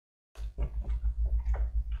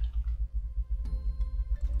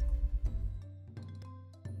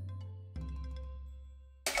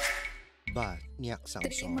បាទអ្នកសាំង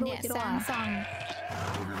សងអ្នកសាំងសង់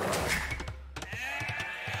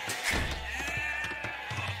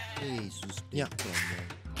អេស៊ូសអ្នកប្រមូល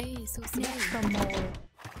អេស៊ូសអ្នកប្រមូ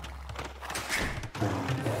ល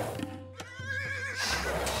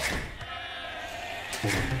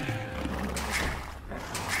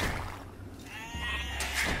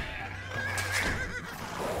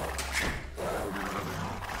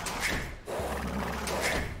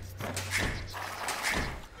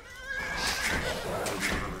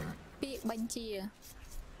បញ្ជា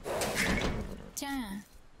ចា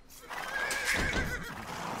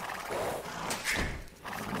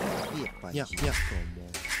ពាក្យបញ្ជាអ្នកប្រមូ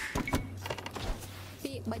ល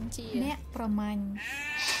ពាក្យបញ្ជាអ្នកប្រមាញ់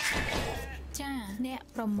ចាអ្នក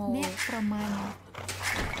ប្រមូលអ្នកប្រមាញ់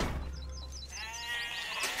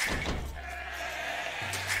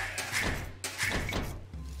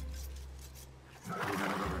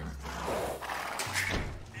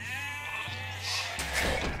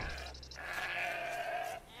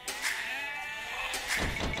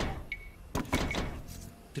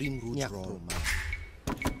ត្រៀមរួចរាល់មក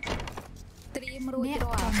ត្រៀមរួច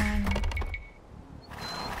រាល់ប្រមាណ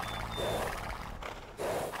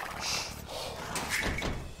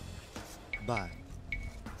បាទ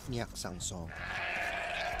អ្នកសាំងសង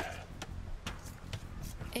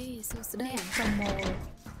អេសួស្ដីប្រមូល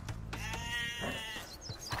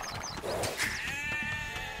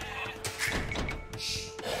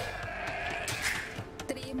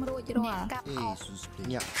ត្រៀមរួចរាល់កាប់អអេស៊ូស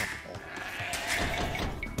អ្នកកាប់អស់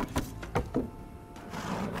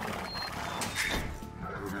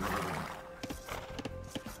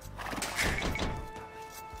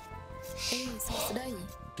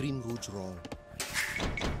ត្រៀមរួចរាល់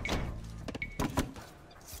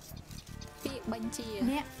ពាក្យបញ្ជា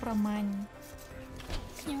អ្នកប្រមាញ់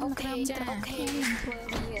ខ្ញុំអូខេចាអូខេធ្វើ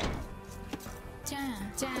វាចា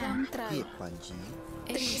ត្រឹមត្រូវពាក្យបញ្ជា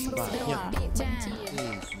ត្រៀមរួចរាល់ពាក្យបញ្ជាអេ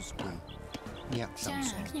ស៊ូសអ្នកសាំង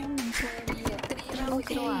សងខ្ញុំនឹងធ្វើវាត្រៀមរួច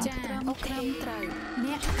រាល់ចាអូខេត្រូវ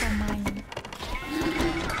អ្នកប្រមាញ់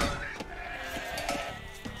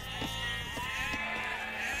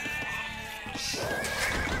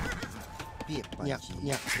ពាក្យបញ្ជា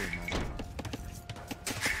អ្នកប្រមាណ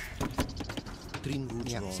ត្រៀមរួច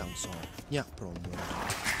អ្នកសាំងសងអ្នកប្រមូល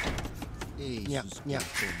អេអ្នក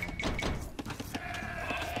ប្រមាណ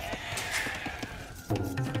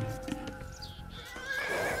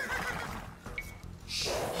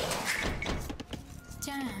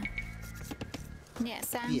ចាអ្នក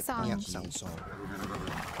សាំងសងអ្នកសាំងសង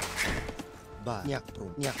បាទអ្នកប្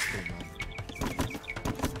រមាណ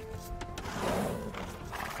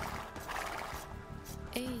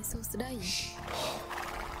អេសួស្ដី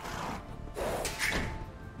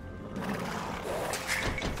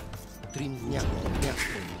ត្រៀមអ្នកប្រមាណពាក្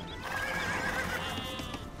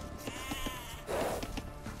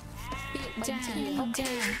យបញ្ជាអូ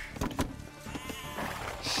ខេ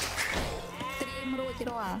ត្រៀមរួច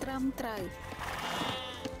រាល់ត្រឹមត្រូវ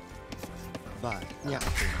បាទអ្នក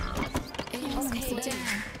ប្រមាណអេអូខេចា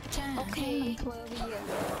អូខេធ្វើវា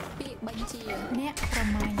ពាក្យបញ្ជាអ្នកប្រ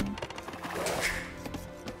មាញ់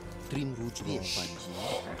ត្រៀមរួចរាល់បញ្ជា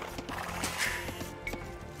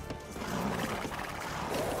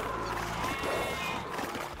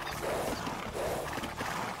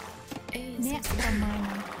អ្នកប្រមាញ់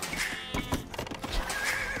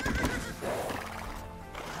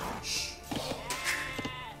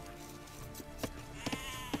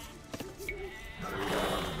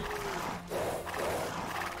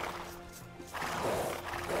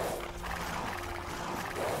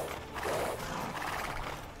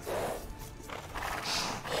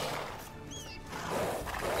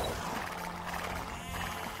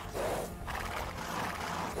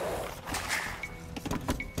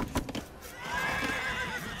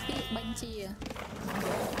បញ្ជា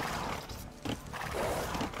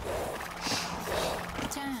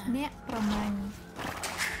ចាអ្នកប្រមាញ់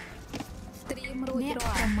ត្រៀមរួច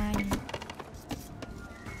រាល់ប្រមាញ់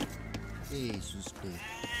អេស៊ូស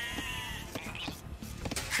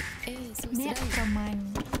អ្នកប្រមាញ់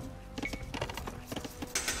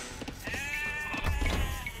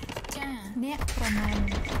ចាអ្នកប្រមាញ់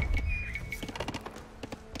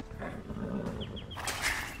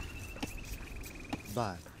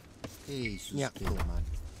បាទអេអ្នកប្រមាណ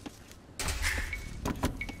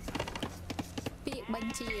ពាក្យប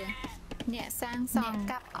ញ្ជាអ្នកសាងសង់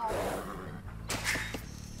កាប់អោប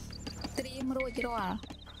ត្រៀមរួចរាល់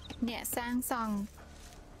អ្នកសាងសង់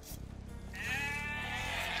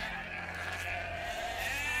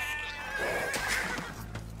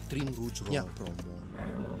ត្រៀមរួចរាល់ប្រមូល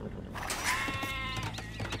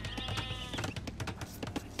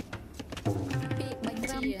ពាក្យបញ្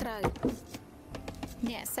ជា ត្រូវ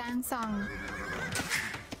អ្នកសាងសង់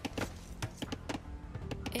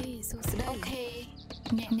អេសួស្ដីអូខេ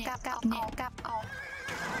អ្នកកាប់អោ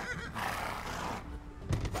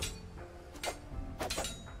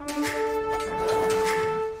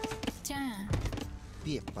ចា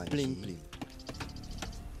ពាក្យបញ្ជីត្រៀ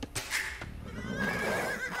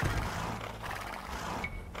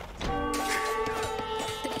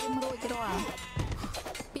មរួចរាល់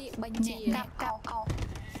ពាក្យបញ្ជាកាប់អោ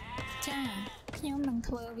ចាខ្ញុំនឹង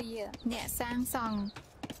ធ្វើវាអ្នកសាងសង់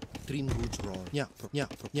ត្រៀមរួចរាល់ញាក់ប្រមូ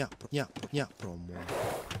ល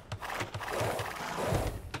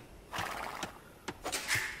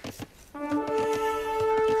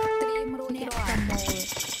ត្រៀមរួចរាល់ប្រមូល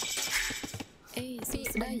អេសួ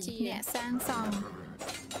ស្ដីអ្នកសាងសង់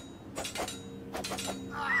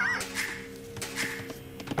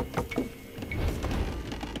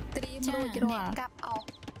ត្រៀមរួចរាល់កាប់អោ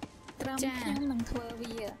ត្រឹមខ្ញុំនឹងធ្វើ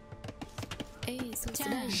វាអេសួស្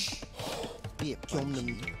ដីពាក្យខ្ញុំនឹង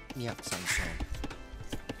ញាក់សាំសង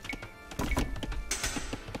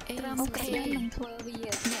អូខេនឹងធ្វើវា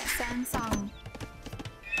អ្នកសាងសង់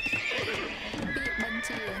ពាក្យបញ្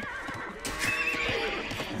ជា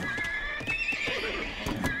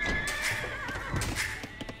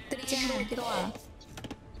ត្រៀមរួចរាល់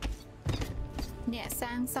អ្នក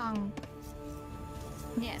សាងសង់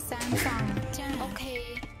ចាអូខេ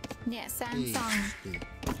អ្នកសាងសង់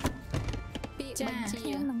ពាក្យបញ្ជាខ្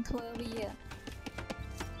ញុំនឹងធ្វើវា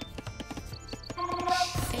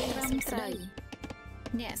អេរំត្រូវ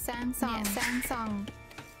អ្នកសាងសង់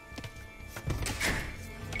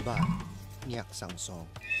បាទញាក់សាំសង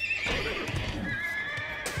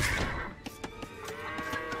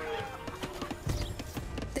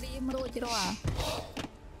ត្រៀមរួចរាល់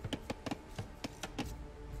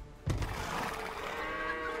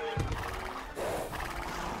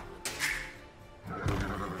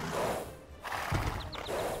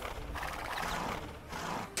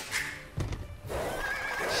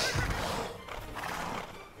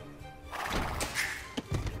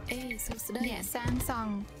អ្នកសាងស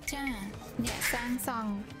ង់ចាអ្នកសាងស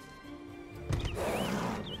ង់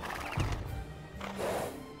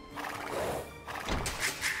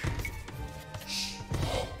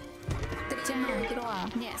ត្រៀមរួចរាល់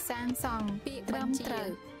អ្នកសាងសង់ពាក្យបញ្ជា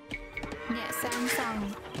អ្នកសាងសង់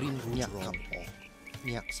ត្រៀមរួចរាល់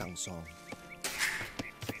ញាក់សាំសង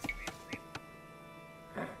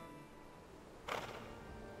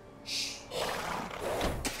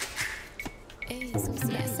អេសួស្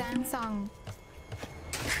ដីសាងសង់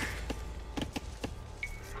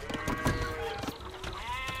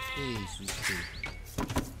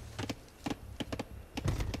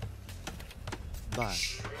បាទ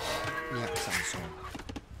ញាក់សាំសង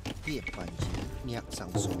ពាក្យបញ្ជីញាក់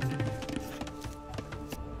សាំសង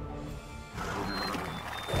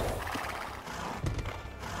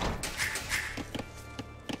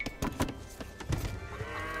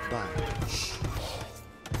បាទ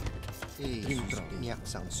រៀងត្រង់ញាក់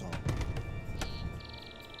សាំសង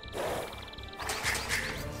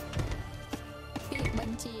ពាក្យប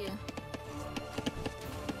ញ្ជា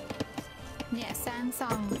អ្នកសាងស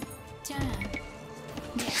ង់ចា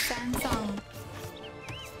អ្នកសាងសង់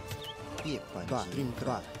ពាក្យបញ្ជី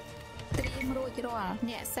ត្រៀមរួចរាល់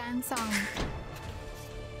អ្នកសាងសង់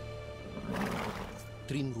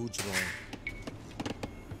ត្រៀមរួចរាល់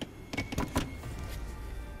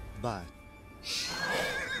បាទ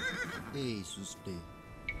អេស៊ូស្ដី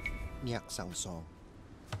ញាក់សាំសង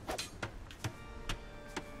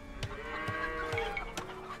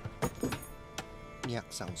ញា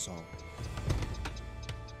ក់សាំសង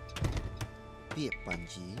ពាក្យបញ្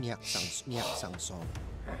ជីញាក់សាំសង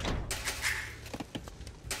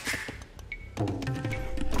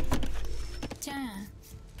ចា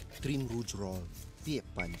ត្រៀមរួចរាល់ពាក្យ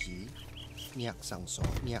បញ្ជីញាក់សាំសង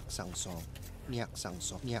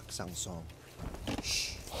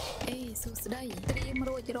អេសួស្ដីត្រៀម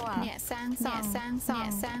រួចរាល់អ្នកសាងសង់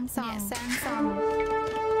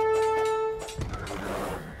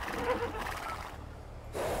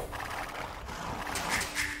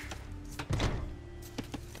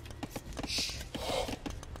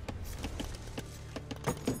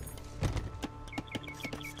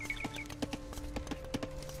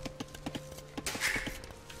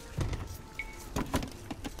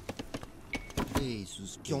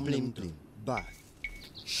ខ្ញុំលេងព្រីម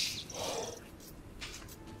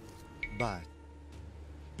បាទ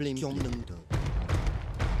ព្រីមខ្ញុំនឹងទៅ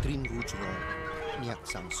ត្រៀមរួចរាល់ញាក់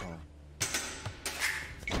សាំសង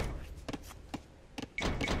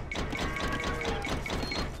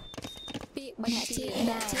ពាក្យបញ្ជា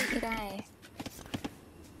ដែរ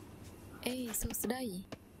អេសួស្ដី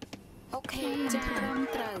ok cha rong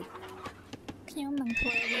trờiខ្ញុំនឹងធ្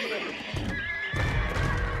វើវាពា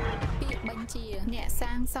ក្យបញ្ជាអ្នក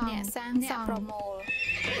សាងសង់អ្នកប្រមូល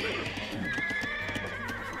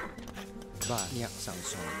បាទអ្នកសាង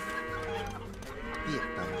សង់ពាក្យ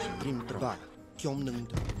បញ្ជារិមត្របាទខ្ញុំនឹង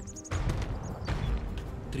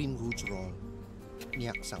Dream Rouge Roll អ្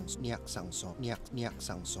នកសាងសង់អ្នកសាងសង់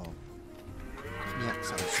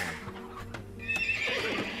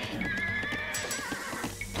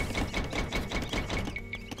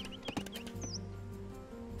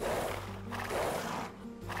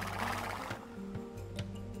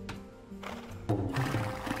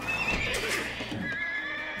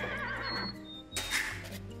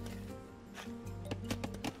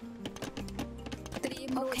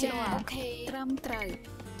អូខេត្រឹមត្រូវ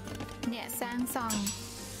អ្នកសាងសង់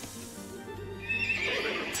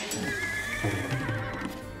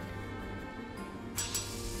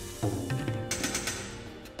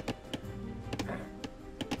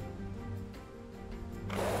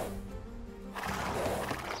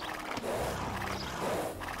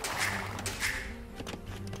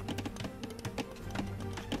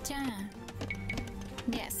ចា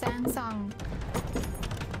អ្នកសាងសង់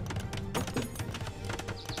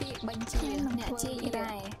បញ្ជាអ្នកជា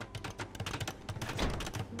ដែរ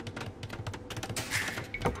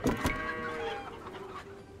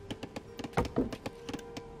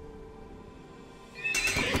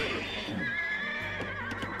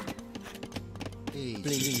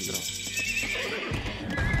Blazing Drop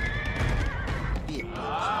ពាក្យ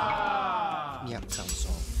អ្នកសាងស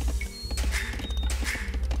ង់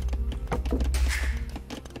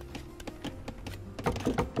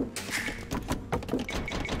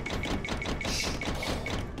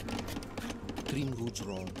Dream Rouge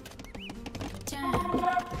Roll ចា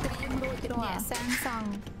ត្រៀមរួចរាល់អ្នកសាងសង់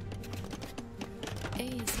អេ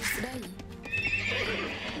សួស្ដី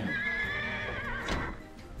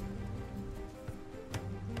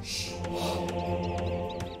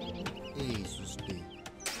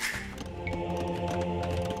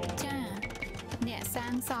ចាអ្នកសា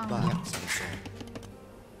ងសង់បាទអ្នកសាងសង់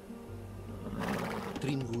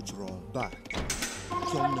Dream Rouge Roll បាទ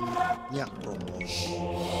ខ្ញុំនឹងអ្នកប្រមូល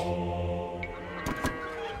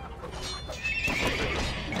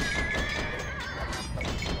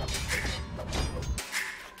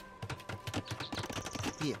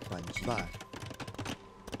ពាក្យបញ្ជាបាទ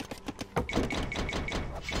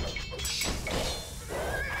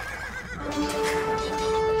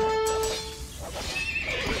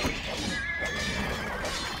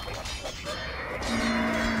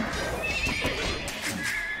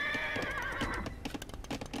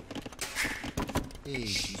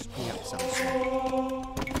អ្នកសាងសង់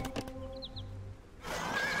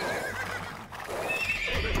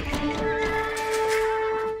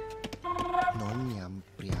នំញ៉ាំ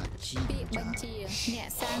ព្រះជីពាក្យបញ្ជាអ្នក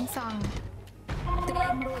សាងសង់ត្រៀ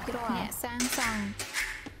មរួចរាល់អ្នកសាងសង់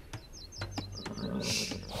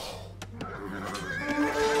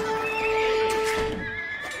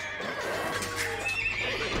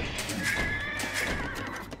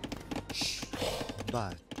បា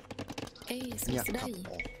ទអេសួស្ដី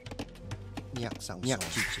អ្នកសាងសង់អ្នក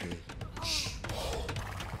ជីជ្រេ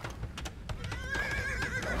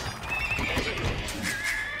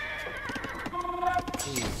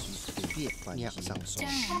អ្នកសាងសង់ចា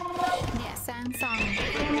អ្នកសាងសង់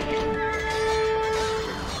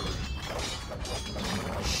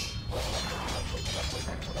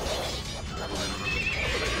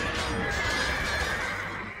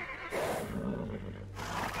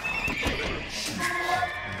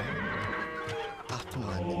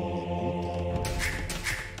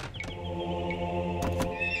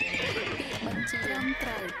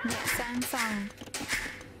អ្នកសាងសង់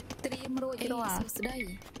ត្រៀមរួចរាល់សួស្ដី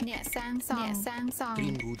អ្នកសាងសង់ត្រៀ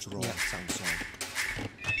មរួចរាល់អ្នកសាងសង់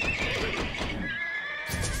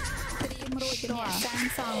ត្រៀមរួចរាល់សាង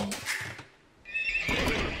សង់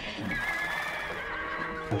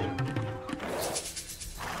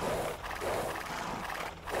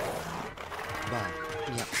បាទ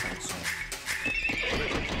អ្នកសាងសង់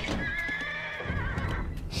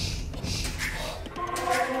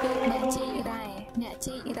អ្នកជីដែរអ្នក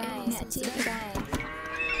ជីដែរ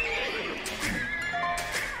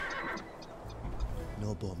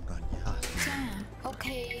ណូបមរញ្ញាចាអូ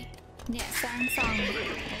ខេអ្នកសាងសង់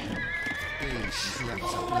អ្នកសាង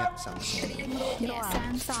សង់អ្នកសា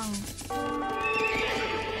ងសង់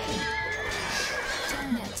ចា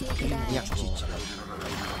អ្នកជីដែរអ្នកជីជ្រៅ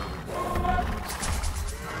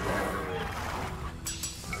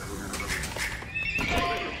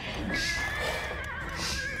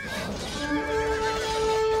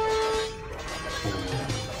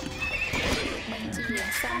បញ្ជា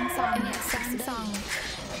សាងសង់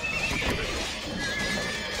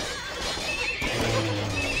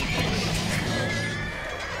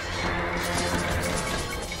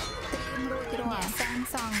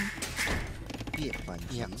សង់ ពាក្យប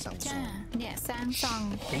ញ្ញៈសង្ស ចា រ អ្នកសាងសង់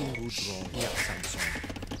ព្រីងរូទ្រញាក់សង្សរ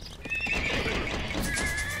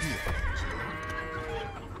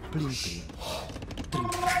ព្លីងព្រីទ្រី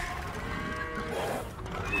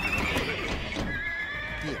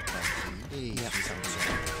ពាក្យបញ្ញៈញាក់សង្សរ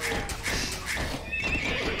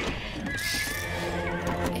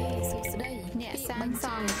អេសុស្ដីអ្នកសាងស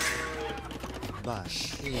ង់ បាទ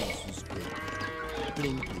អេស៊ូសពេព្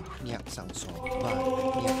លីងព្រីញាក់សង្សរបាទ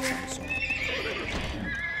ញាក់សង្សរ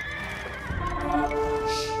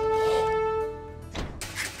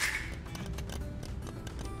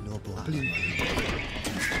Noble Bling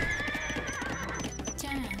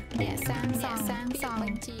ចាអ្នកសាងសង់ប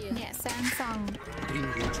ញ្ជាអ្នកសាងសង់ Dream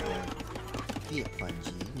Road ពាក្យបញ្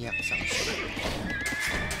ជីញាក់សង្សរ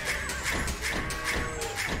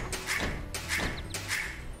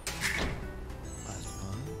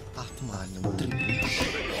អាត្មាខ្ញុំ Dream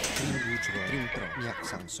Road ញាក់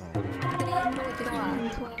សង្សរ ត្រៀមរួចរាល់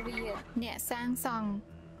ធ្វើវាអ្នកសាងសង់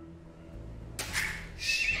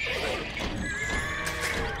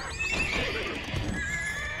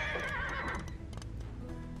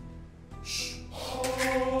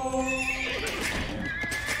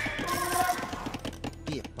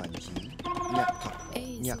ពាក្យបញ្ជីញាក់ខប់ អេ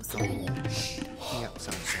ញាក់ សុ ខ ស្ដី ប់ញាក់ស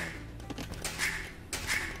ង្សរ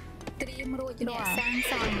ត្រៀមរួចរាល់អ្នកសាង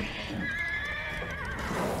សង់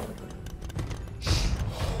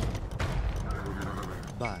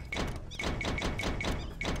បាទ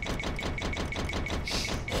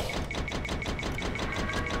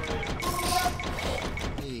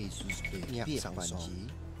អេស៊ូសពេញាក់សង្សរ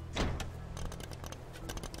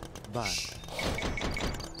បាទ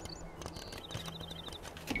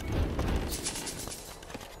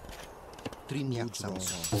Dream Road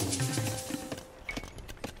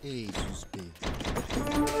អេស៊ូសពេ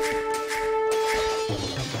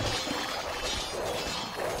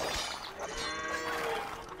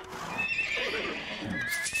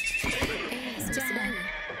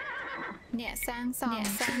អ្នកសាងសង់អ្នក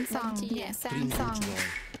សាងសង់អ្នកសាង Dream សង់ Road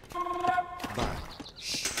បាទ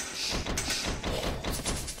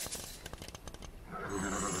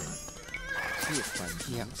ពាក្យបញ្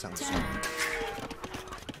ញៈសង្ស ចា រ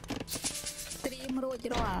ត្រៀមរួច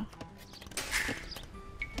រាល់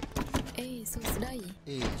អេសុស្ដី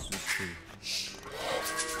អេស៊ូសពេ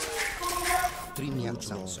Dream ញាក់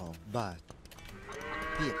សង្សរបាទ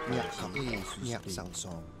ពាក្យញាក់ខប់អេស៊ូសញាក់សង្ស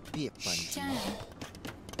រពាក្យបញ្ជី ចា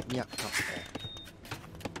ញាក់ខប់អ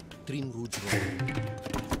Dream Road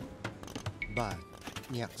បាទ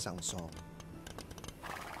ញាក់សង្សរ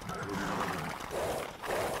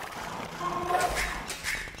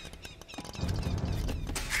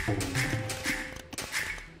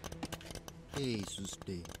Jesus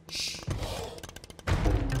Day.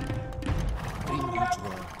 Dream Road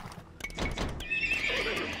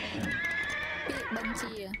ពាក្យបញ្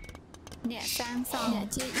ជាអ្នកសាងសង់អ្នក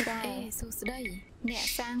ជីករ៉ែអេសុស្ដីអ្នក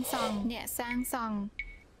សាងសង់អ្នកសាងសង់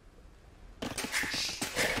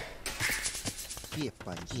ពាក្យប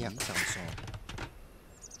ញ្ញៈសង្សរ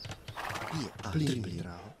ពាក្យភ្លីង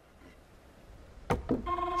រោ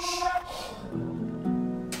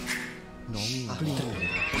នងភ្លីង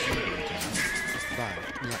បាទ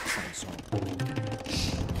ញាក់សង្សរ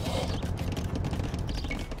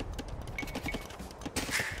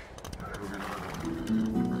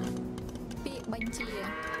ពាក្យបញ្ជា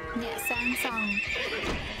អ្នកសាងសង់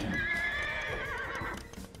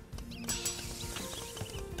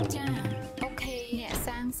ចាអូខេអ្នក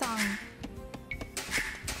សាងសង់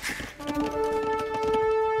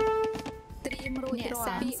ត្រៀមរួចរាល់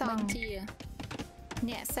ពាក្យបញ្ជា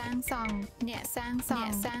អ្នកសាងសង់អ្នកសាងសង់អ្ន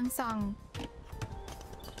កសាងសង់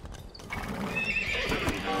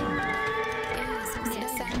អ្នក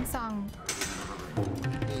សាងសង់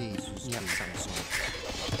អេស៊ូសញាក់សង្សរ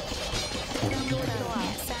អ្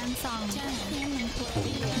នកសាងសង់ចាខ្ញុំនឹងធ្វើ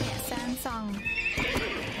វាអ្នកសាងសង់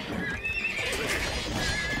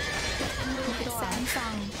អ្នកសាងស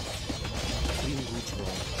ង់ Dream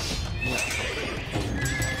Road ញាក់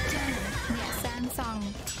ចាអ្នកសាងសង់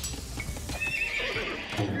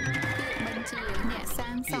ពាក្យបញ្ជាអ្នកសា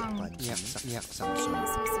ងស ពាក្យ ង់ បញ្ញៈញាក់សង្សរ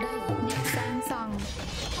សួស្ដីអ្នកសាងសង់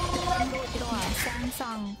រួចរាល់សាងស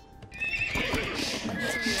ង់បញ្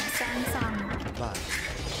ជាសាងសង់ បាទ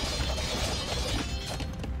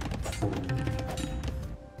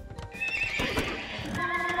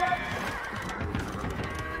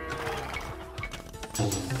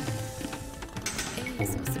អេ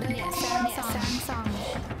សួស្ដីអ្នកសាងសង់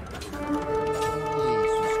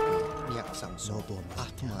ញាក់សង្សរបនអា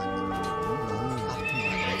ត្មានឹងអាត្មា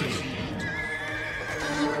ទ្រី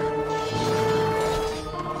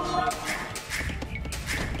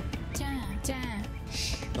ចា ចា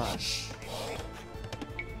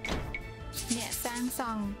អ្នកសាងស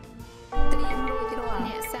ង់ត្រៀមរួចរាល់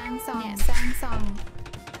អ្នកសាងសង់អ្នកសាងសង់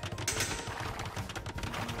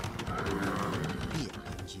ពាក្យប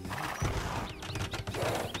ញ្ជា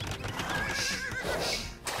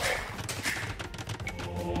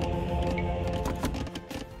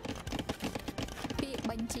ពាក្យ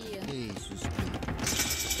បញ្ជាអេស៊ូស្ដី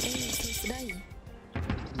អេស៊ូស្ដី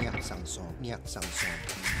អ្នកសាងសង់អ្នកសាងសង់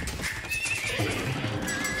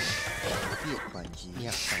ពាក្យបញ្ជាអ្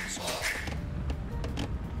នកសាងសង់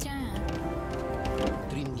ចា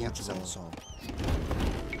ត្រៀមអ្នកសាងសង់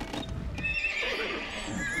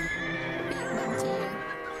ពាក្យបញ្ជា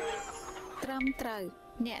ត្រឹមត្រូវ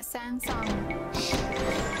អ្នកសាងសង់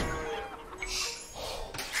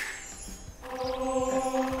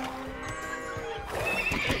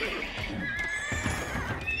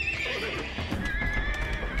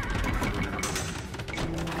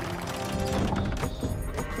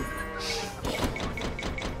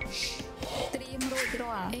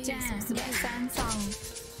ចាអ្នកសាងសង់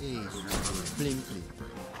អេភ្លេង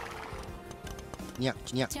ញាក់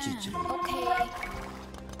ជីជីអូខេ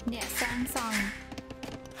អ្នកសាងសង់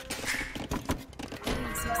អេ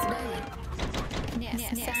សួស្ដីអ្នក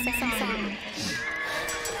សាង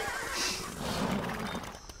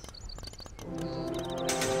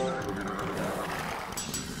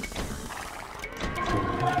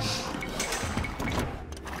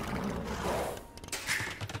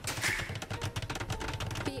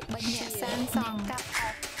សង់កាប់អ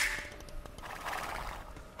ត់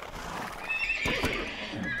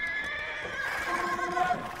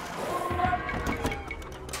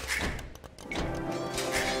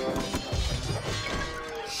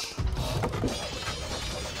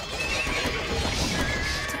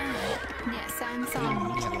អ្នកសាងសង់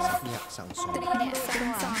អ្នកសាងសង់ត្រៀមអ្នកសាង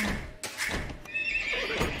សង់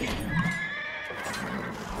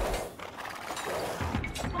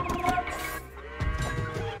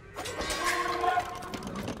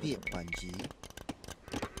ពាក្យបញ្ជា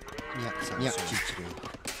អ្នកសាងសង់ជីជ្រៅ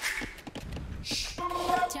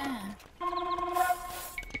ចា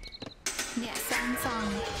អ្នកសាងសង់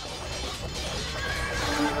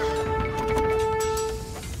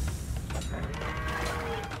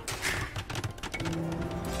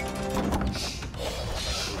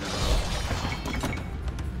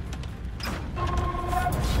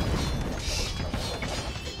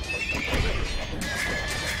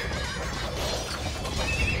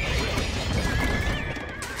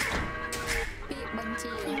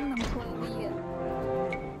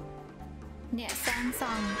អ្នកសាងស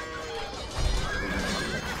ង់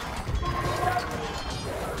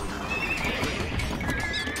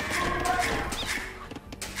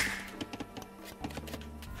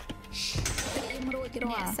ត្រៀមរួច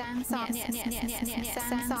រាល់សាងសង់អ្នក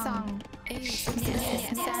សាងសង់អេអ្នក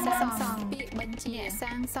សាងសង់ពាក្យបញ្ជា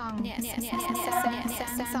សាងសង់អ្នកសាង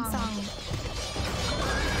សង់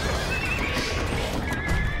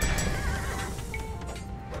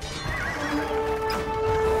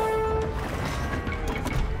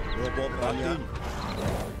របបរាជ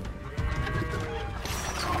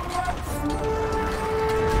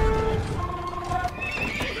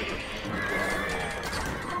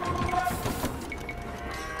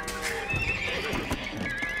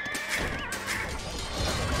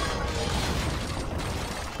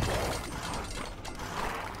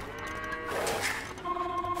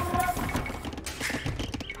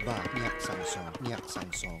បាទអ្នកសាងសង់អ្នកសាង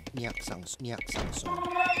សង់អ្នកសាងសង់អ្នកសាងសង់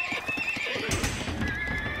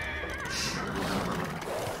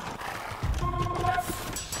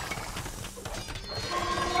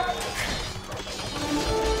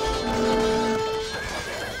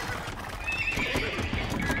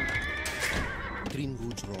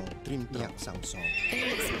អ្នក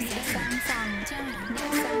សាងសង់ចាអ្ន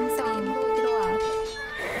កសាងសង់រួចរាល់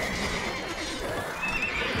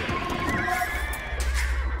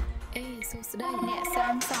អេសួស្ដីអ្នកសា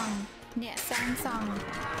ងសង់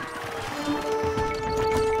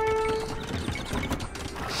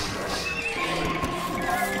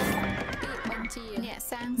ពាក្យបញ្ជាអ្នក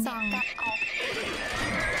សាងសង់កាប់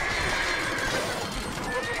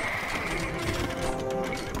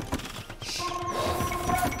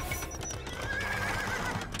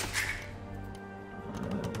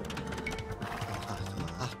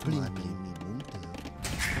អស់ភ្លេងមីមុំទៅ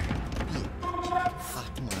ពាក្យអា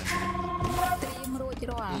ត្មាត្រៀមរួច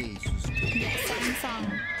រាល់អេស៊ូស្ដីអ្នកសាងសង់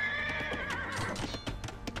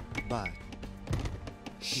បាទ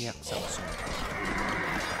អ្នកសាងសង់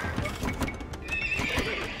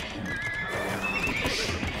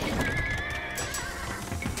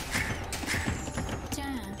ចា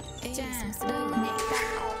ស្ដីអ្នកកាប់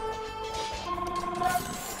អស់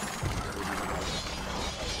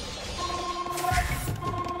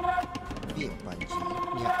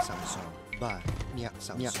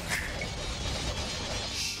sang song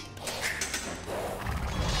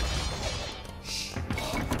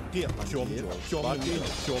Tiếp chôm chôm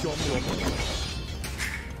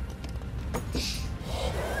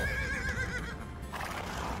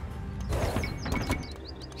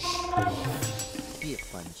tiếp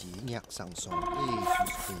phản chí nhạc sang song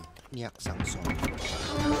nhạc sang song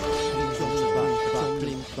chôm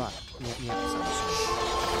lim bạc nhạc sang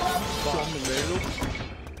song chôm mình đấy lúc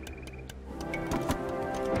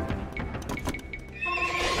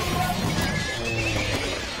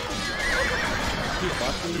tiếp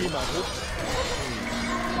bát đi mà lúc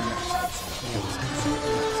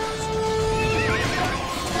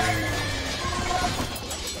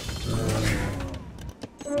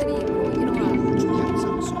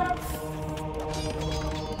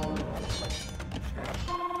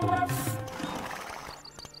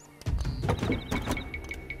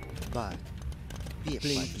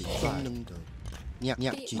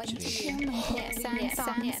nhạc chỉ nhẹ sang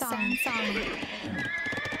song nhẹ sang song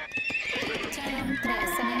chạm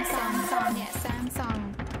nhẹ sang song nhẹ sang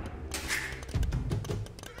song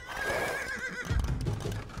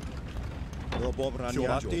Robot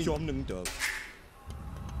rania chôm nâng được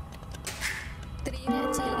nhẹ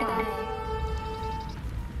chỉ đại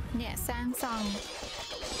nhẹ sang song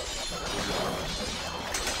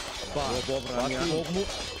Robot rania ốp mút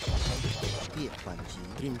tiếp phản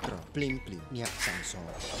chí lim trọ plim nhạc sang song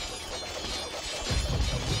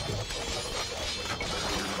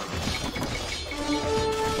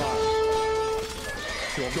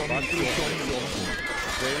chôm bát chôm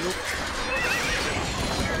đấy lúc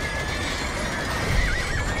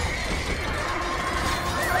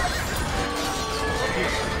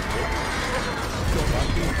chôm bát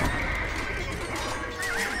đi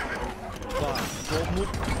và ốp mút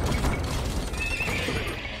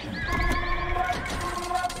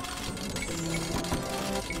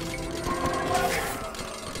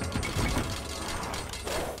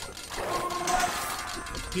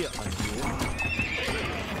kia ảnh hiếu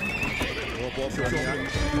robot chôm nhạc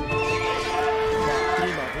và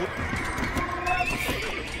tri mà hút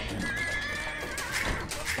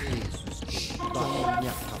trong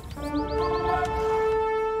nhạc thập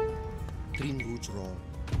trim rujro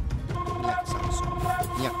nhạc sang song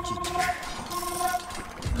nhạc chỉ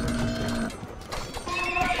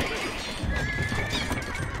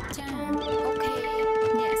chạm ok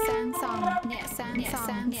nhẹ sang song nhẹ sang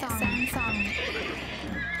song nhẹ sang song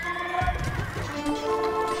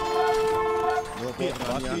robot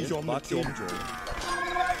rania chôm rồi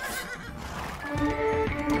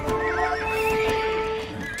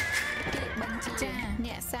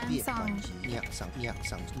nhẹ sang tiếp song phản chí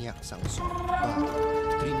nhạc sang song ba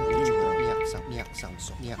trim rujro nhạc sang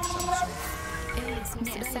song nhẹ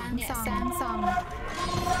sang song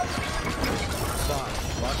và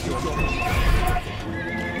bát chôm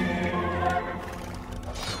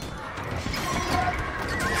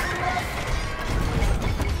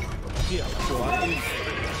kia chôm đi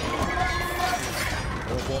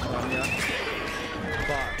robot rania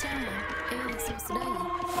và ចាអេសួស្ដី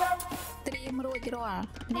ត្រៀមរួចរាល់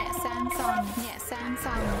អ្នកសាងសង់អ្នកសាងស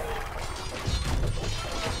ង់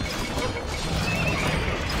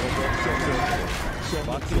chôm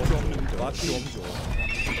bát chôm rồi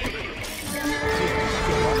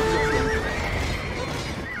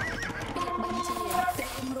បញ្ជាត្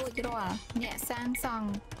រៀមរួចរាល់អ្នកសាងសង់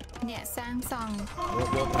អ្នកសាងសង់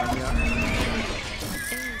robot rania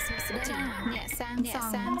អេសួស្ដីអ្នកសាងស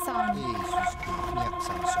ង់ nhạc sang song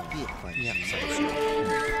tiếp phản nhạc sang song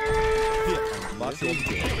tiếp bát chôm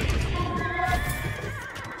rồi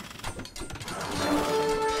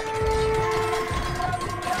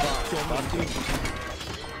và chôm bát đi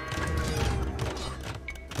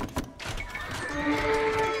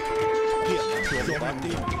tiếp chôm bát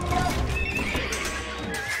đi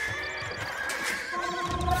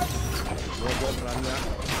robot rania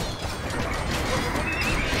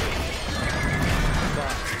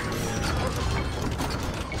và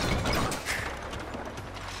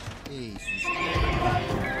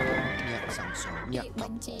nhạc sang song ពាក្យប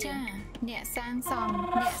ញ្ជាអ្នកសាងសង់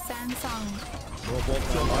អ្នកសាងសង់ robot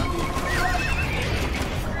chôm bát đi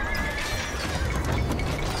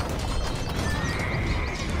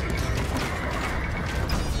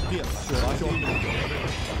tiếp chôm bát đi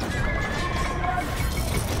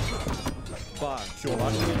và chôm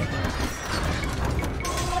bát đi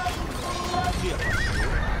tiếp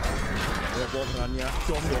robot rania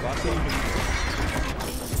chôm bát đi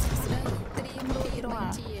ត្រៀមរួចរា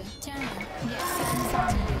ល់ចាអ្នកសាងស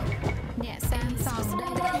ង់អ្នកសាងសង់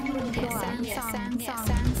ត្រៀមរួចរាល់អ្នកសាង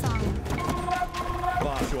សង់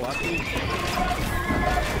và chôm bát đi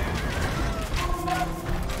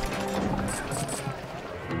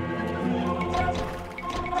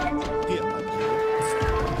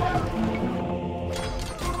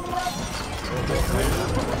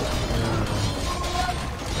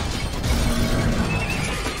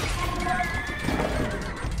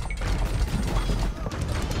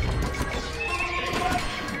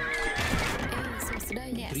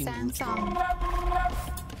sang song.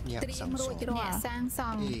 Nhạc Trim sang ruột song. nhẹ sang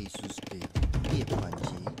song. Jesus P. Tiệp hoàn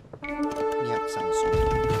chí. Nhạc sang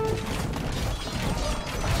song.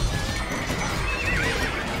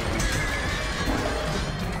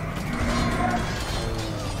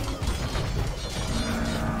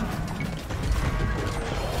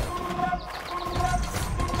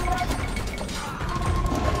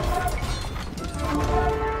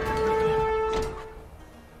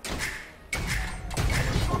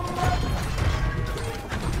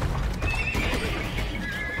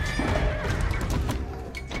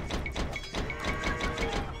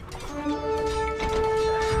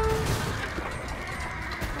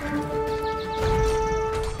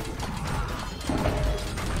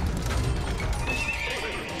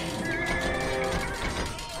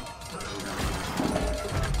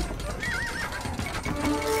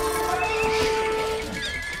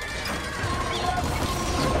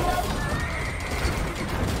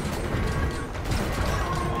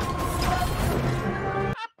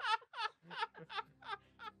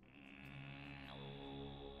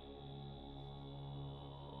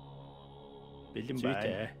 Bildin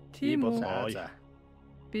байна. Тийм бол за.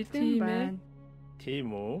 Бэлэн байна.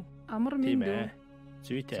 Тийм үү? Амар Тийм минь ээ. дүү.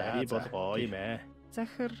 Зүйтэй би болгоо. Тийм ээ.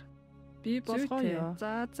 Захир би болгоё.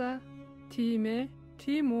 За. Тийм ээ.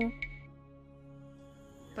 Тийм үү?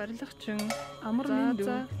 Барилгачин амар минь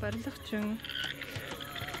дүү. Барилгачин.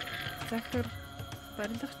 Захир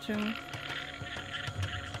барилгачин.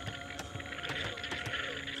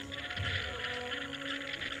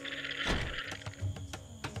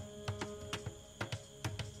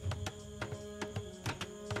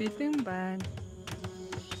 Бэлэн байна.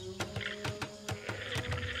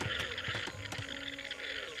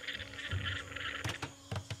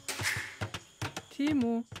 Тийм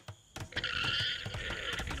үү?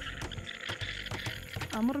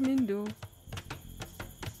 Амар минь дүү.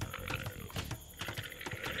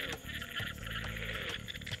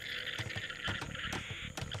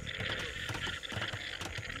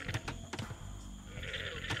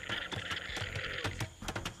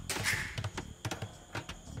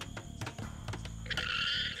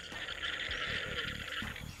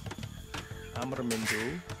 Амар минь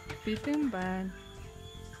дүү. Бэлэн байна.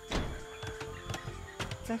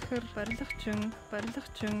 Захир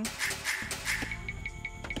барилгачин.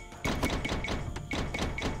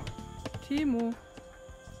 Тийм үү?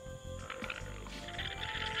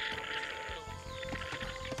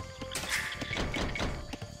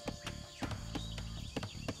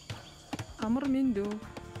 Амар минь дүү.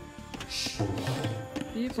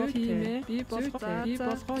 Би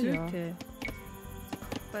болгоё.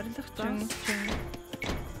 Барилгачин.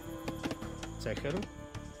 Захир.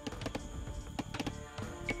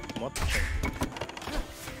 Мотчин.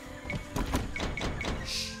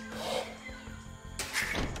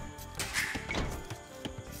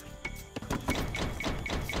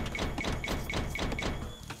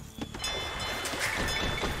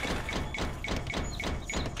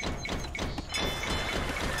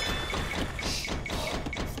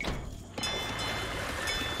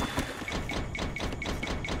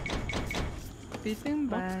 Бэлэн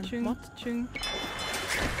байна. Мотчин.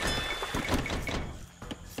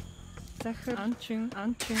 Захир анчин.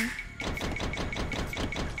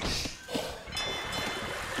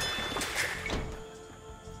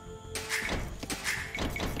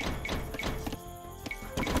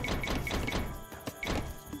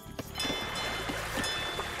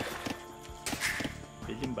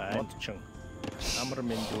 Бэлэн байна. Мотчин. Амар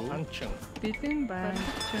минь дүү. Анчин. Бэлэн байна.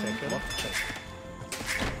 Захир мотчин.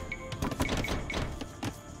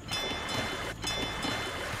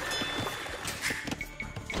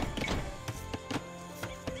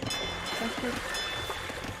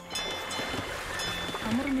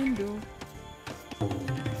 Амар минь дүү.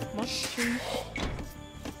 Мотчин.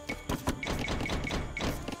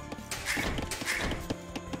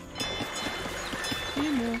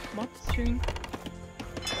 Тийм үү? Мотчин.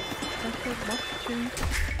 Захир мотчин.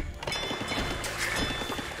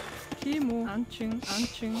 Тийм үү? Анчин.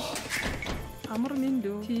 Амар минь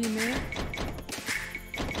дүү. Тийм ээ.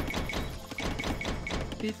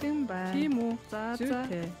 Бэлэн байна. Тийм үү? За.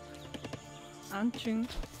 Анчин.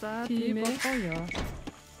 За тийм болгоё.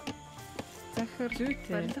 Захир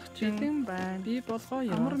барилгачин. Бэлэн байна. Би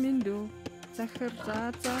болгоё. Амар минь дүү. Захир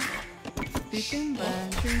за. Бэлэн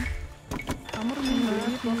байна. Амар минь дүү.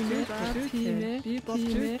 Тийм ээ. Би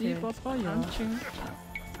болгоё.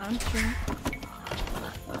 Анчин.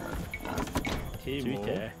 Тийм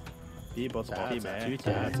үү? Би болгоо. Тийм ээ.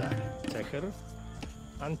 За. Захир.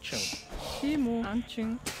 Анчин. Тийм үү?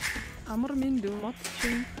 Анчин. Амар минь дүү.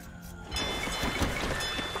 Мотчин.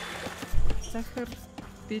 Захир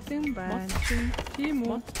Бидэн байна. Тийм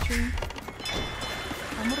үү?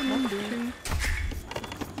 Амар минь.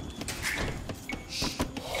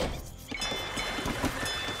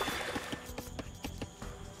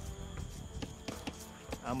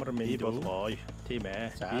 Амар минь болгоё. Тийм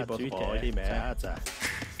ээ. Би болгоё. Тийм ээ. За.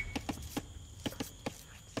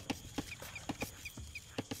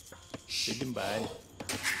 Бэлэн байна.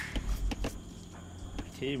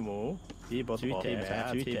 Тийм үү? Би болгоё. Тийм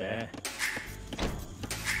ээ.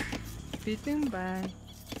 Бидэн байна.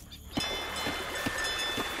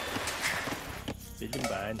 Бэлэн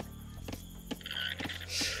байна.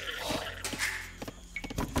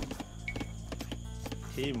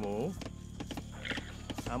 Тийм үү?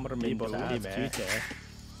 Амар минь болгоё. Тийм ээ.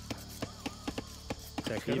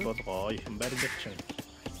 Захир болгоё. Барилгачин.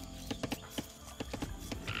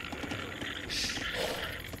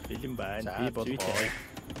 Бэлэн байна. Би болгоё.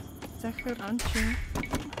 Захир анчин.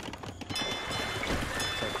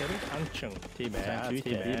 Захир анчин. Тийм ээ.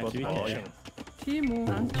 Би болгоё. Тийм үү?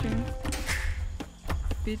 Анчин.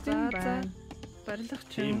 Бидэн байна.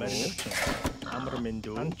 Барилгачин. Барилгачин. Амар минь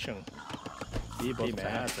анчин. Би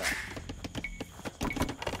болгоё.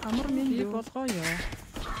 Амар минь болгоё.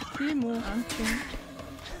 Тийм үү? Анчин.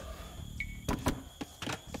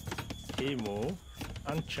 Тийм үү?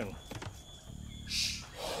 Анчин.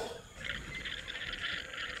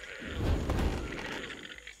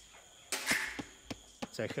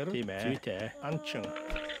 Захир. Тийм ээ. Анчин.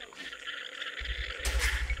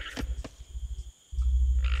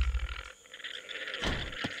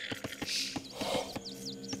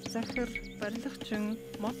 Захир, барилгачин,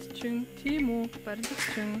 модчин, тийм үү?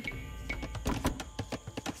 Барилгачин.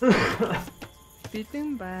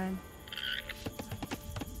 Бидэн байна.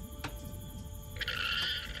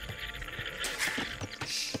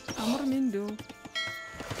 Амар минь дүү.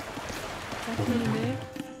 Захир нэ.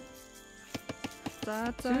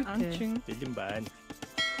 За анчин. Бэлэн байна.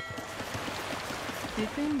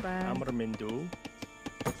 Бидэн байна. Амар минь дүү.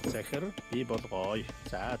 Захир. Би болгоё.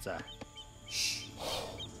 За.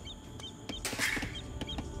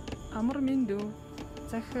 Амар минь дүү.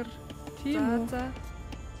 Захир. Тийм үү? За.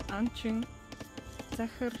 Анчин.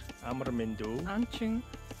 Захир. Амар минь дүү. Анчин.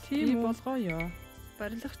 Тийм үү? Болгоё.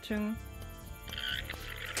 Барилгачин.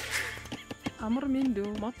 Амар минь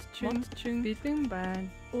дүү. Модчин. Бидэн байна.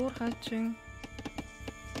 Уур хачин.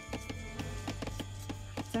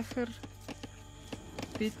 Захир.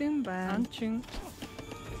 Бидэн байна. Анчин.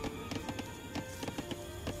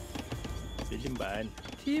 Бэлэн байна.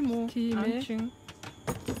 Тийм үү? Тийм ээ. Анчин.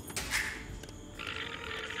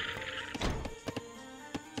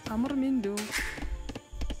 Амар минь дүү.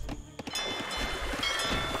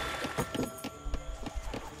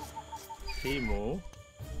 Тийм үү?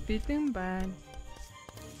 Бидэн байна.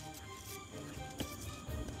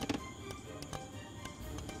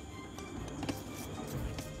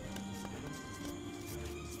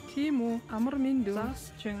 Тийм үү? Амар минь дүү.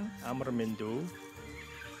 Засчин. Амар минь дүү.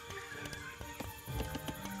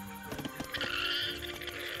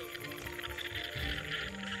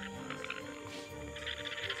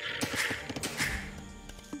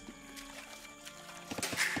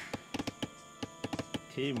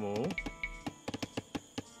 Тийм үү?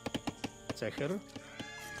 Захир.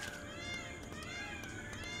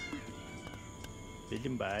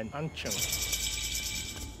 Бэлэн байна. Анчин.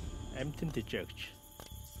 Амтэн дэжэгч.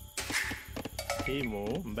 Тийм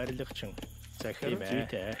үү? Барилгачин. Захир.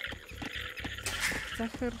 Зүйтэй.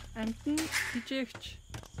 Захир амтэн дэжэгч.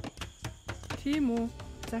 Тийм үү?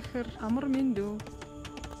 Захир амар минь дүү.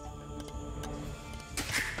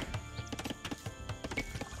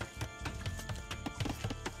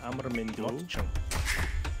 Амар минь дүү.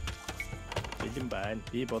 Бэлэн байна.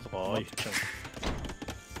 Би болгоё.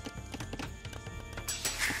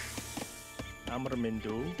 Амар минь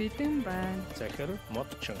дүү. Бидэн байна. Захир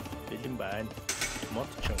модчин. Бэлэн байна.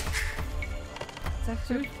 Модчин.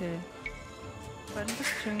 Захир тэ.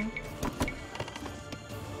 Барилгачин.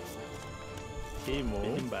 Тийм үү?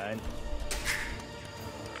 Бэлэн байна.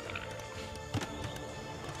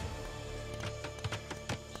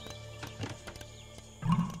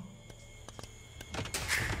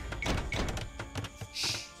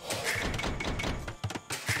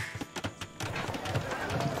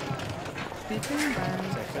 Бидэн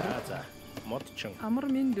байна. За. Модчин. Амар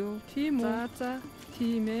минь дүү. Тийм үү? За.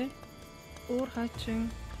 Тийм ээ. Уур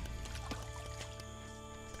хачин.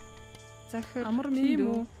 Захир амар минь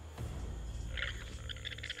дүү.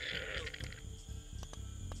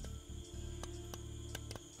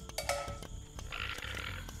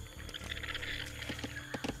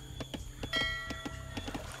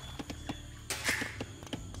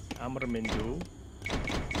 Амар минь дүү.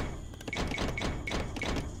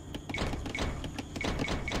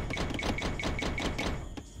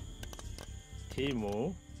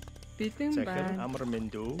 Timo. Bidэн Захир байна. амар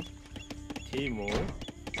мэндүү. Тимо.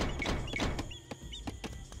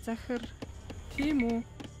 Захир. Тийм үү?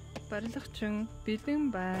 Барилгачин бэлэн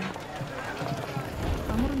байна.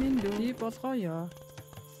 Амар мэндүү. Би болгоё.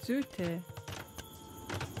 Зүйтэй.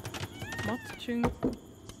 Мотчин.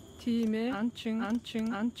 Тийм ээ.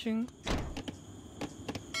 Анчин.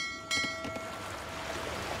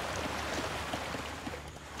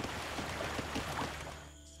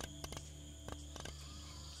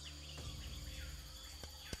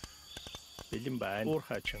 Бэлэн байна.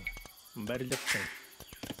 Уурхаачин. Барилгачин.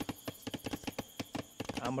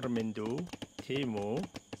 Амар мэндүү. Тимо.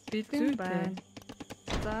 Бэлэн байна.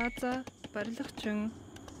 За барилгачин.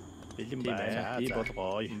 Бэлэн байна. Би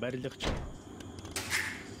болгоё. Барилгачин.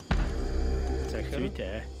 Захир.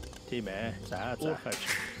 Тийм ээ. За.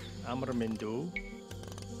 Уурхаачин. Амар мэндүү.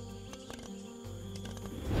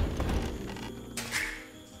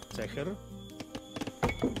 Захир.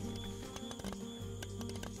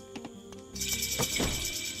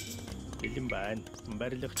 Бэлэн байна.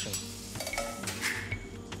 Барилгачин.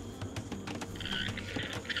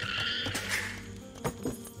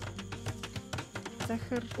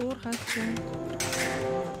 Захир уурхаачин.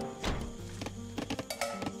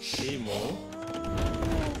 Тимо.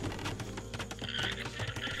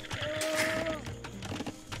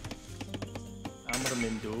 Амар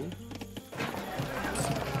мэндүү.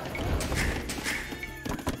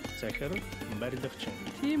 Захир. Барилгачин.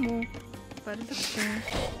 Тийм үү? Барилгачин.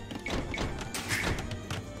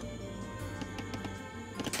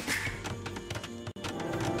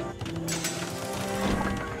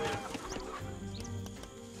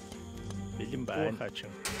 Бэлэн байна.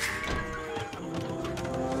 Уурхаачин.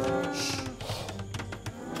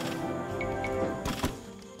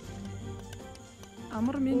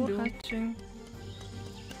 Амар мэндүү. Уурхаачин.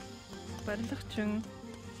 Барилгачин.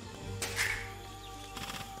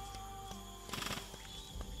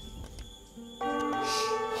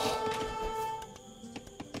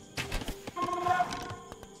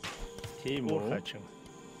 Тимо. Уурхаачин.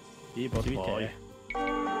 Би болгоё.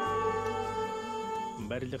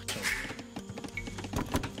 Барилгачин.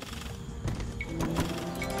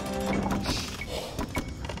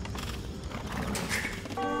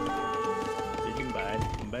 Бэлэн байна.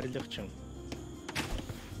 Барилгачин.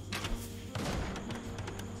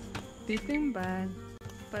 Бэлэн байна.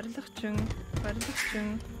 Барилгачин.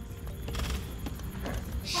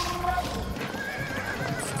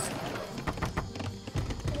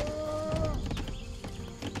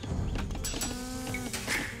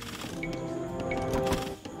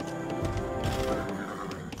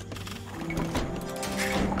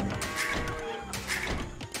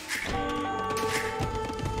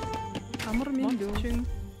 Амар мэндүү.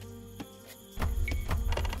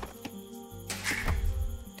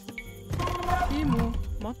 Тийм үү?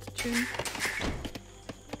 Мотчин.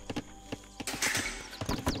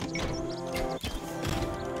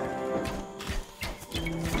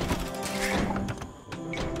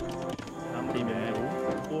 Амар мэндүү.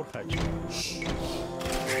 Уурхаачин.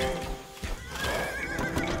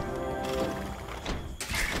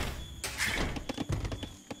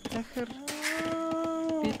 Захир.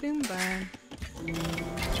 Бэлэн байна.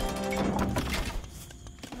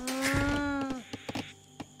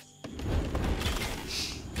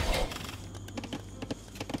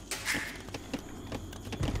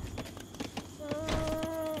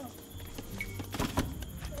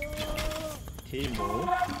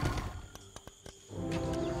 Тимо.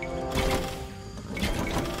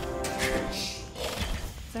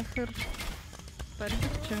 Захир.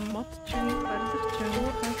 Барилгачин. Мотчин. Барилгачин.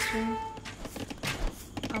 Уурхаачин.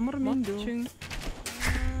 Амар мэндүү.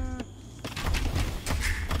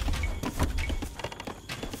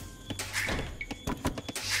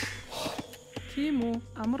 Тийм үү?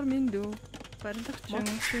 Амар мэндүү.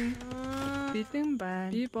 Барилгачин. Бэлэн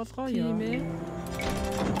байна. Би болгоё. Тийм ээ.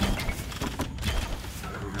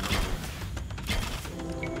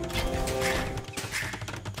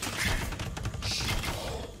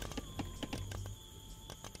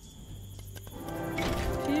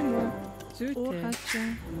 Тийм үү? Зүйтэй. Уурхаачин.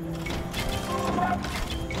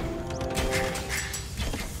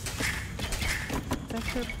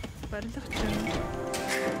 Захир. Барилгачин.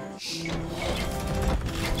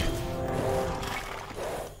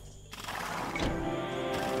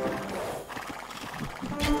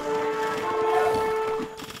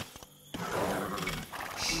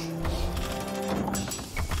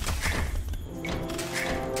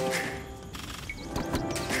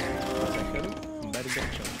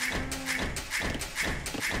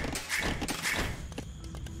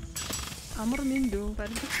 Амар мэндүү.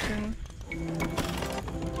 Барилгачин.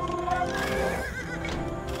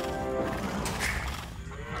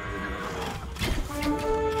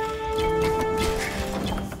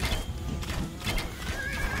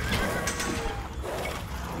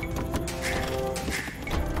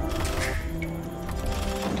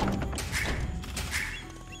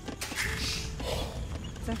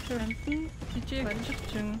 Захирантан жижиг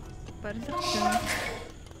барилгачин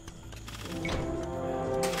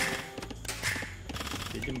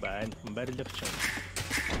Бэлэн байна. Барилгачин.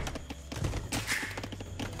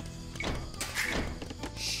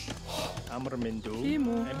 Амар мэндүү.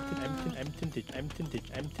 Амтэн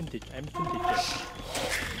дэж.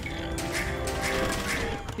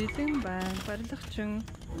 бэлэн байна. Барилгачин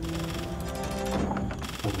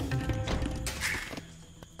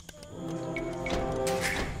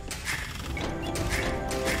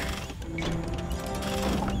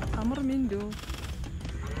амар мэндүү.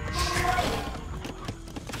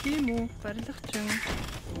 Тийм үү, барилгачин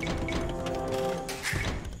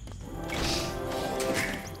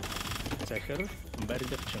Захир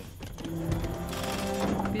барилгачин.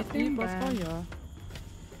 бэлэн босгоё.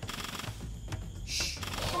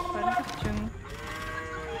 Барилгачин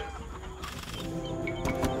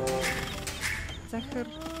захир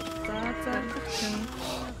барилгачин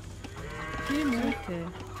тийм үү те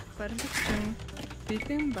барилгачин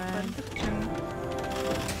бэлэн барилгачин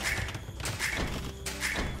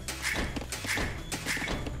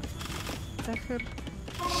захир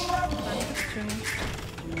барилгачин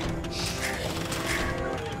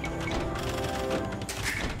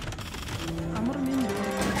амар мэндүү.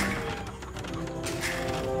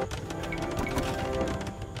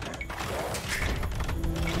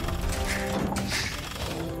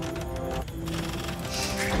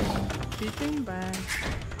 Бэлэн байна.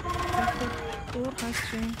 Захир уур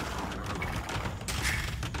хачин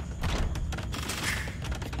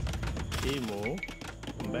Тийм үү?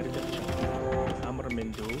 Барилгачин. Амар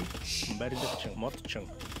мэндүү. Барилгачин. Модчин.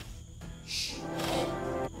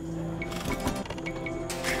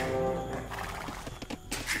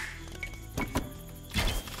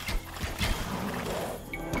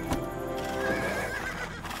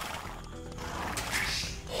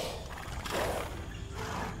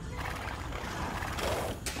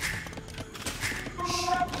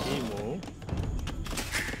 Тийм үү?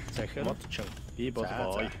 Захир модчин. Би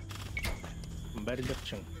болгоо.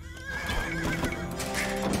 Барилгачин.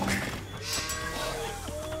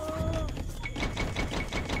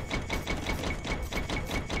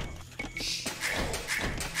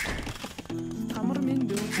 амар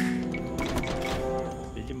мэндүү.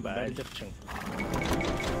 Бэлэн барилгачин.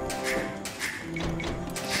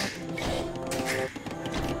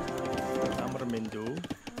 Амар мэндүү.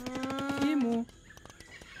 Тийм үү?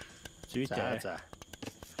 Зүйтэй.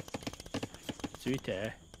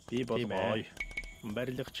 Зүйтэй. Би болгоо.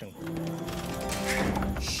 Барилгачин.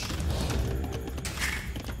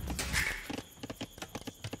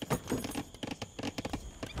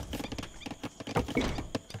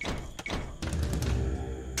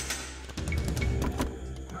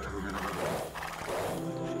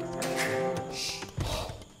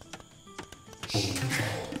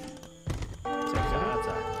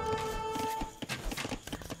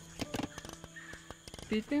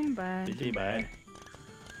 Бэлэн байна. Бэлэн байна.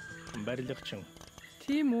 Барилгачин.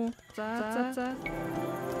 Тийм үү? За.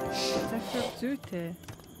 Захир зүйтэй.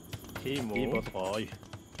 Тийм үү? Би болгоо.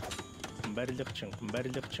 Барилгачин.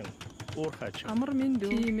 Уур хачин. Амар мэндүү.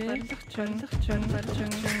 Тийм ээ. Барилгачин.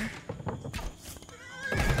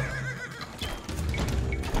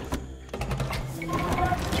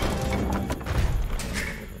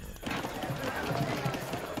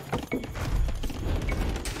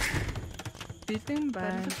 Бэлэн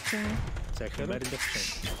байна. Захир барилгачин.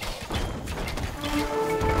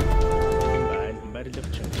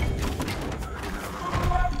 Барилгачин.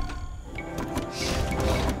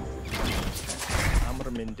 Амар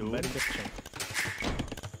мэндүү. Барилгачин.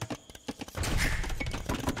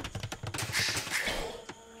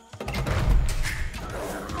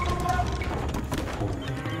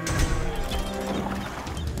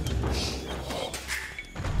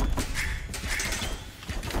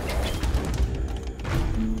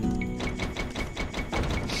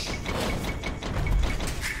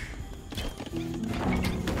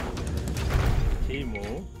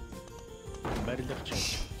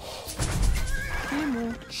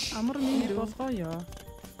 Амар мэндүү болгоё.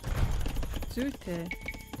 Зүйтэй.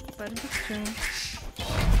 Барилгачин.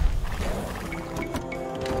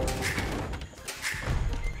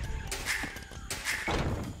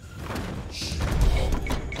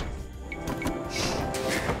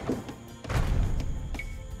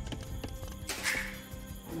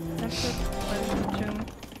 Захир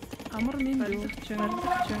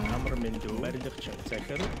Амар Минду барилгачин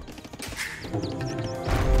захир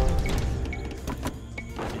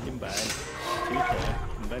Бэлэн байна. Төвтэй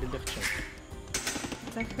барилгачин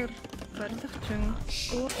захир барилгачин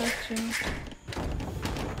уургачин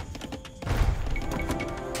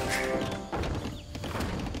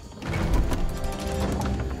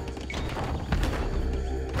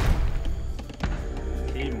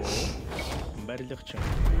барилгачин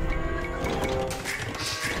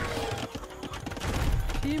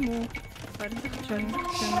Тиму барилгачин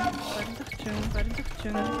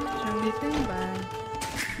бэлэн байна.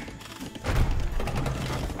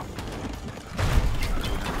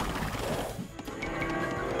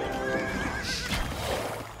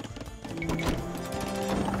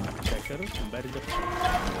 захир барилгачин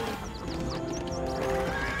барилгачин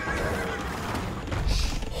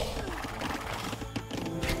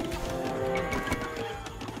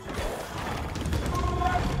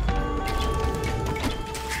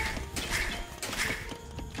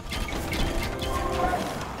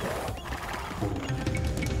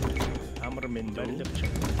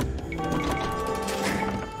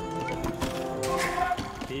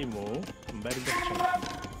Тиму барилгачин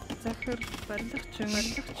захир барилгачин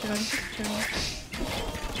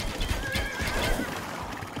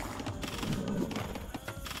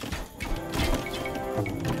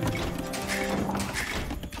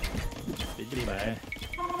Бэлэн байна.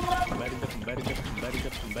 Барилгачин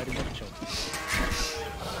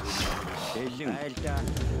Бэлэн айлда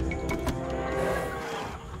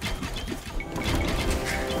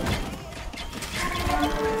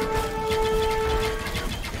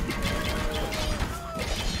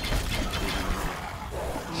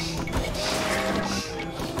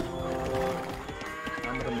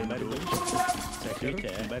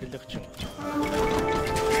барилгачин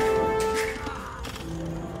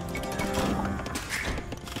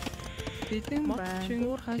бэлэн байна.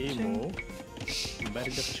 Уургачин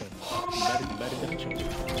барилгачин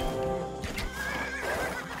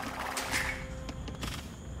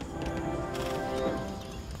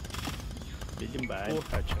бэлэн байна.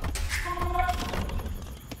 Уургачин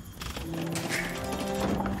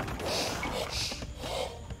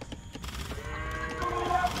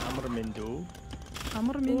Амар Минду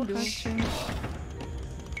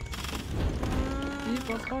би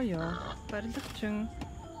болгоё барилгачин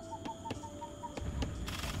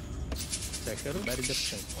захир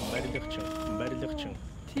барилгачин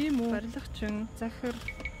Тиму барилгачин захир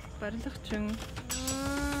барилгачин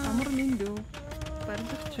Амар Минду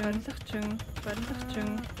барилгачин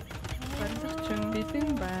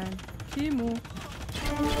бэлэн байна. Тиму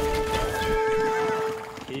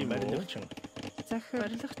барилгачин захир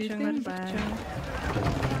бэлэн байна.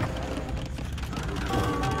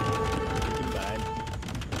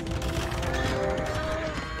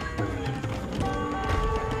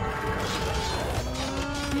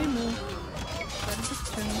 Тиму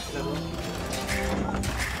барилгачин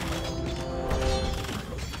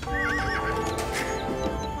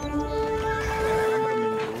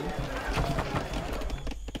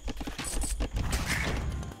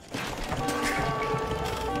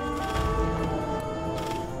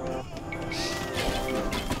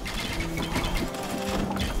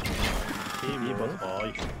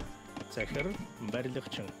захир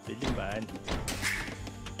барилгачин бэлэн байна.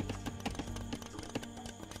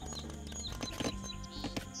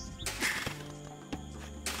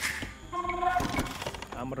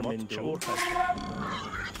 Амар Минду уургачин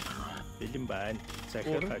бэлэн байна.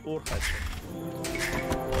 Захир уургачин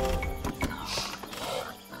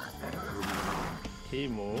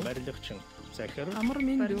Тиму барилгачин захир Амар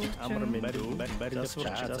Минду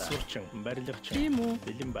барилгачин Тиму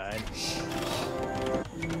бэлэн байна.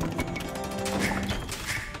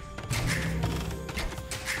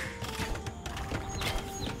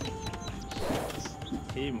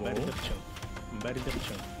 Тиму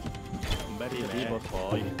барилгачин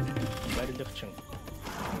барилгачин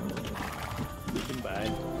бэлэн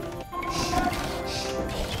байна.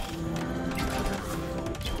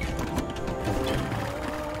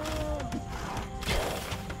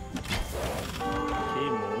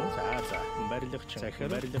 Тиму барилгачин захир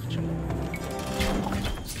барилгачин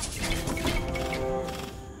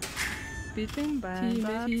бэлэн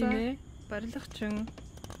байна. Тимэ барилгачин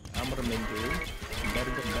Амар Минду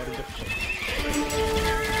барилгачин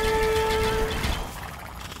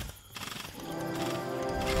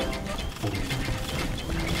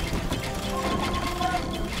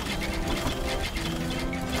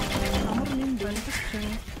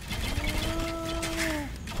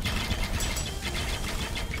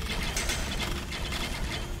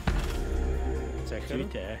захир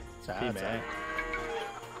Хэмээ.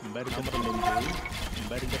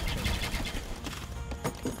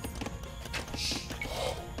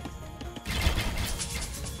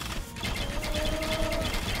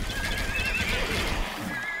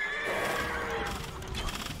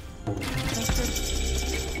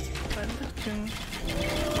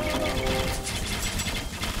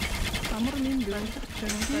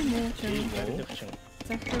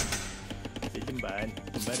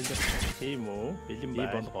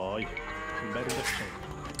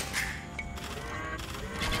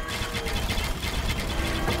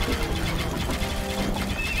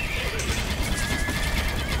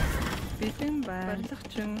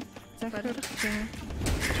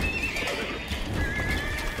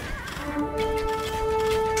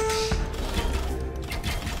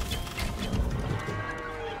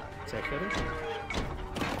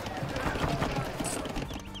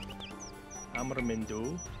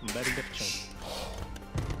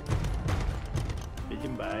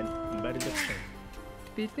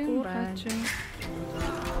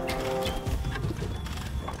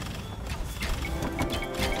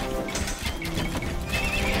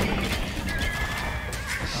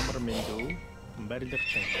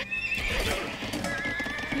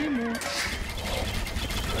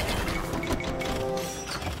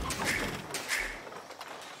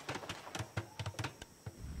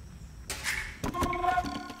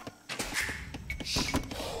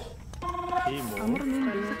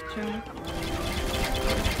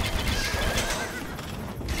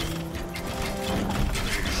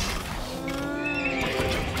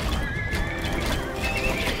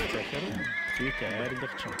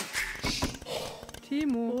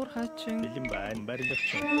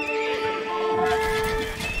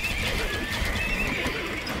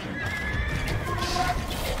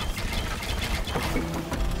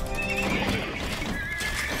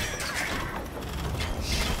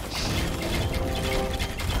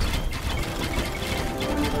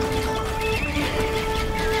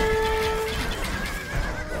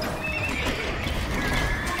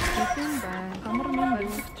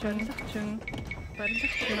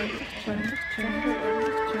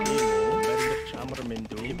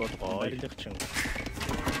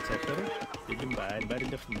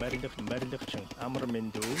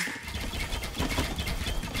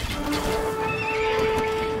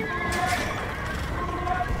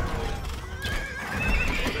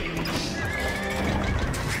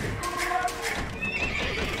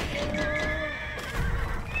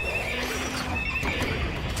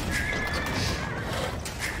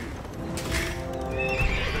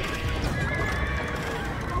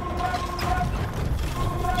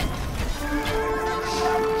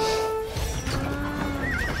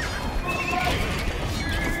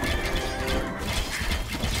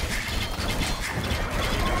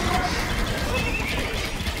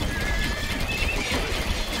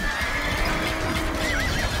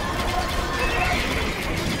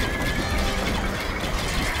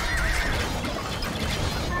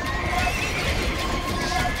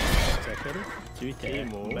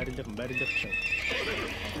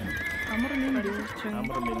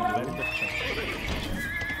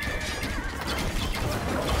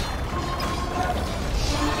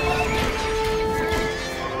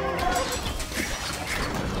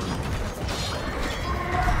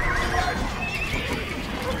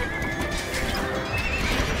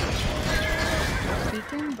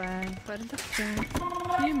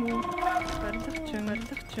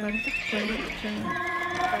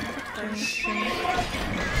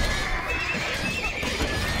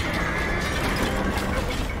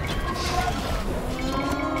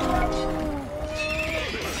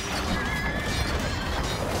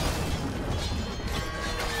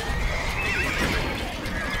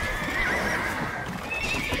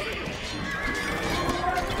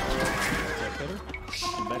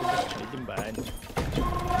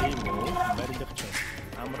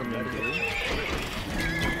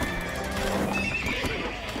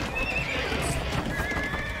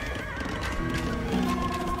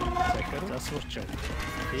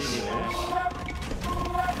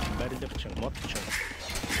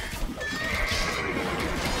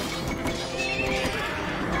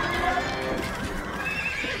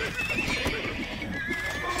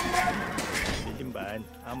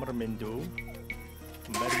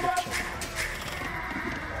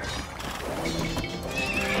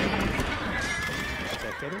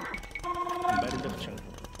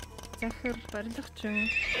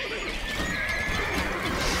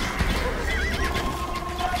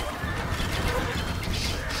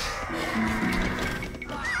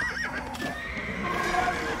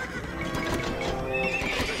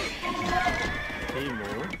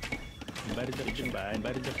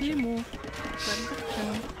 барилгачин,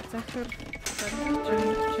 захир,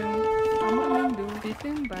 барилгачин, амар миндүү,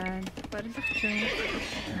 бэлэн байна, барилгачин.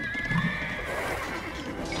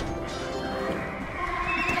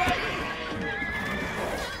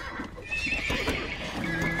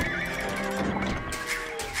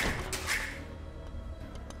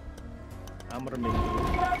 Амар миндүү,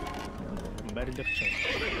 барилгачин.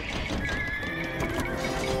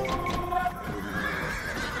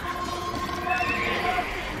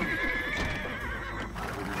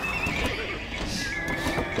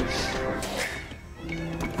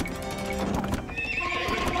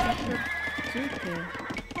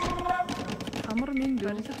 Амар миндүү,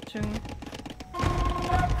 барилгачин.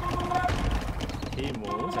 Тийм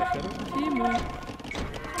үү, захир. Тийм үү.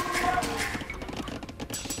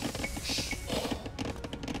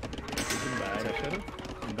 Захир,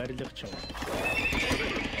 барилгачин.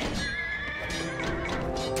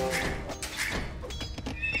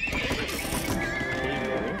 Тийм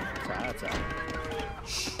үү, за.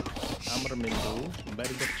 Амар миндүү,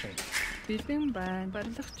 барилгачин. Бэлэн байна,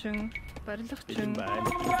 барилгачин, барилгачин.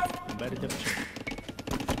 Барилгачин.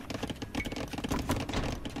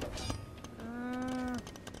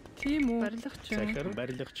 Тийм үү, барилгачин. Захир,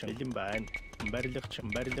 барилгачин. Бэлэн байна. Барилгачин.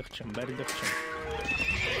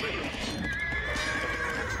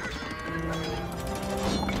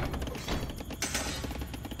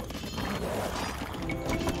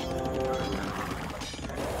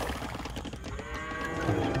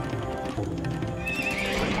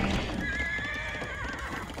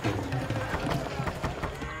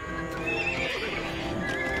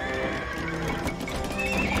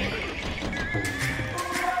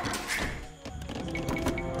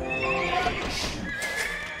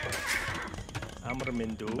 Амар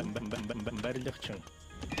миндүү, барилгачин.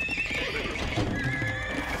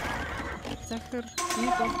 Захир, би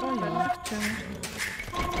болоо барилгачин.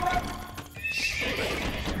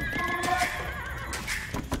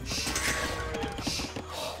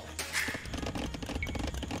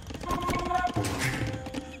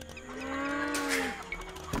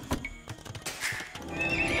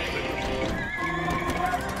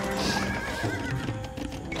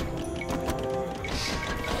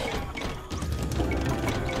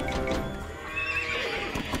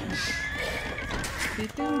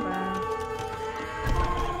 Бэлэн байна.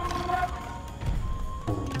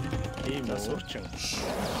 Тийм асуурчин.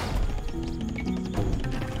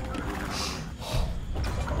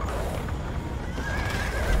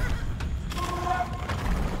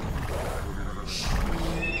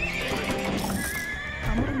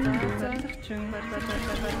 Амар миндүү, барилгачин,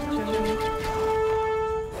 барилгачин.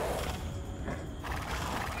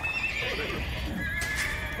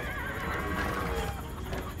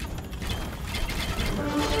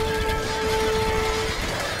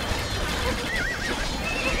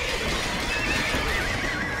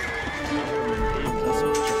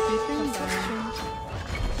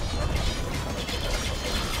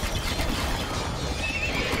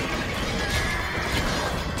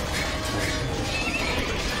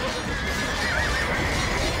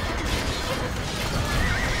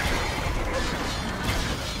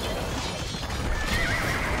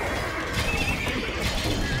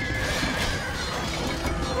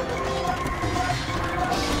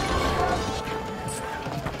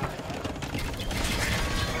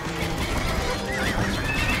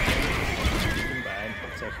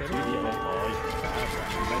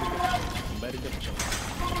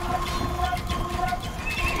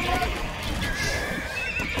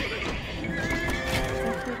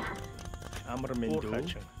 Амар миндүү.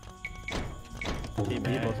 Тийм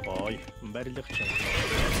би болгоё. Барилгачин.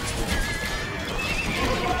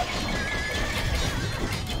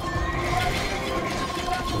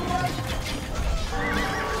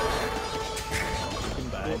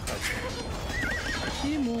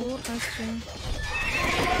 Тийм үү, хачин.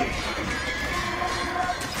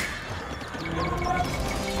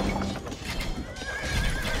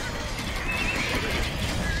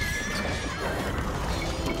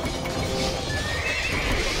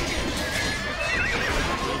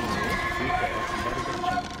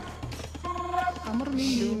 Амар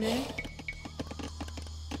миндүү нэ.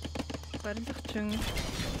 Барилгачин.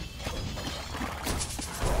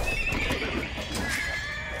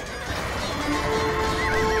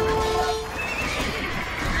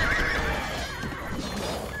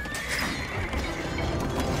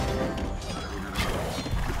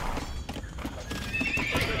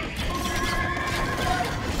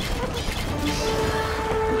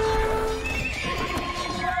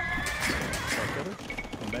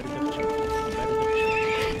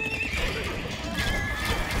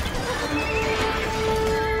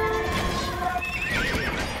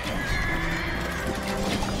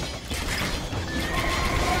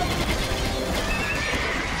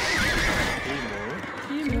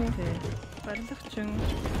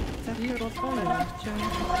 би бод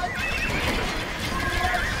хоёрчин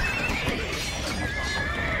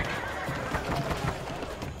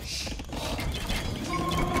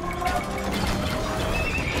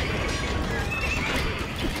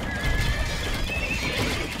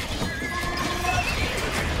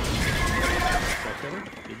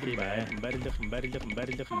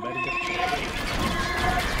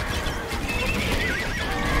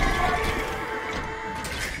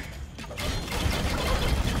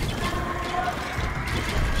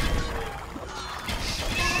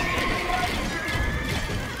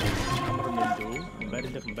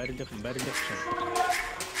Барилах.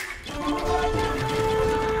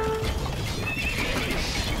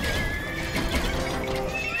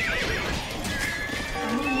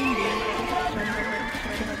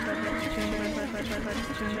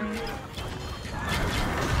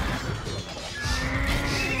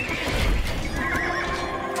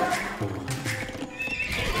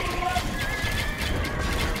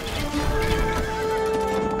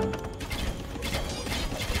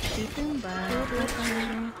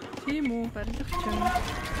 Тийм үү барилгачин